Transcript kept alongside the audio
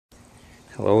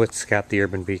Hello, it's Scott the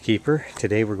Urban Beekeeper.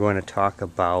 Today we're going to talk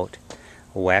about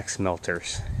wax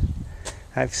melters.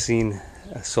 I've seen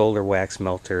solar wax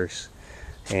melters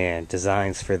and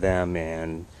designs for them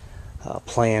and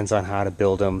plans on how to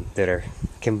build them that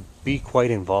can be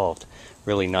quite involved.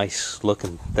 Really nice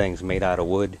looking things made out of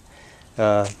wood.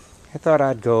 I thought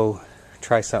I'd go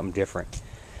try something different.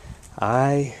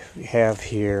 I have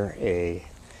here a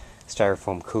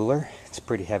styrofoam cooler. It's a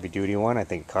pretty heavy duty one. I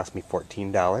think it cost me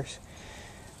 $14.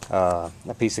 A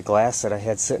piece of glass that I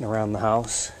had sitting around the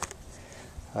house.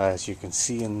 As you can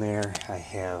see in there, I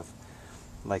have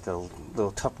like a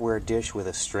little Tupperware dish with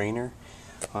a strainer.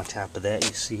 On top of that,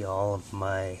 you see all of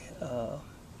my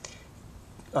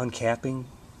uncapping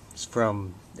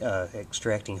from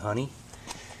extracting honey.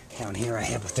 Down here I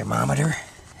have a thermometer.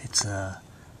 It's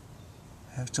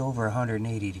over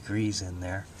 180 degrees in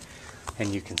there,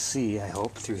 and you can see, I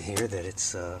hope, through here that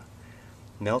it's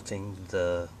melting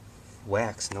the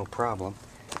wax no problem.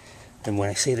 And when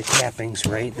I say the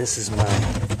cappings, right, this is my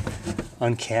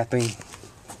uncapping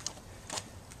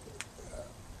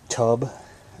tub.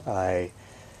 I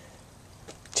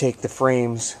take the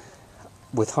frames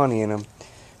with honey in them,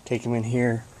 take them in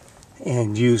here,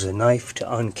 and use a knife to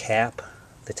uncap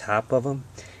the top of them,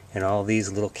 and all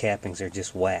these little cappings are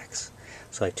just wax.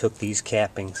 So I took these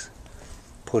cappings,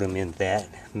 put them in that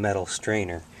metal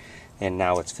strainer, and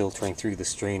now it's filtering through the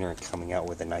strainer and coming out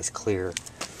with a nice clear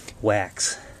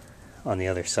wax on the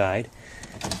other side.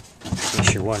 In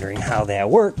case you're wondering how that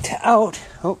worked out.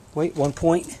 Oh, wait, one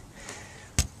point.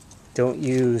 Don't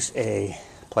use a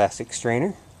plastic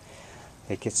strainer.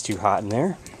 It gets too hot in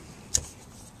there.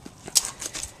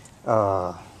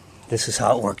 This is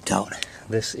how it worked out.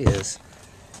 This is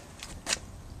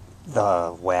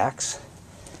the wax,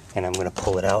 and I'm going to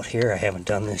pull it out here. I haven't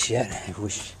done this yet.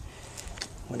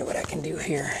 Wonder what I can do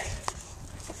here.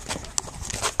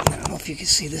 I don't know if you can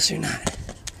see this or not.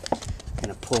 I'm going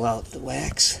to pull out the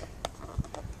wax,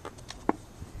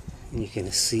 and you can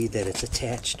see that it's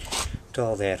attached to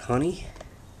all that honey.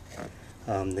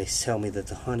 They tell me that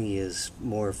the honey is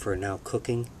more for now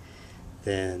cooking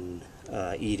than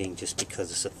eating, just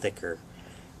because it's a thicker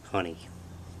honey.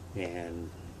 And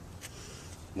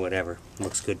whatever,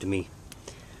 looks good to me.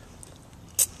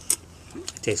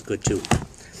 It tastes good too.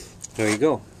 There you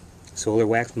go. Solar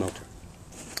wax melter.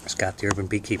 Scott the Urban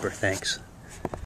Beekeeper. Thanks.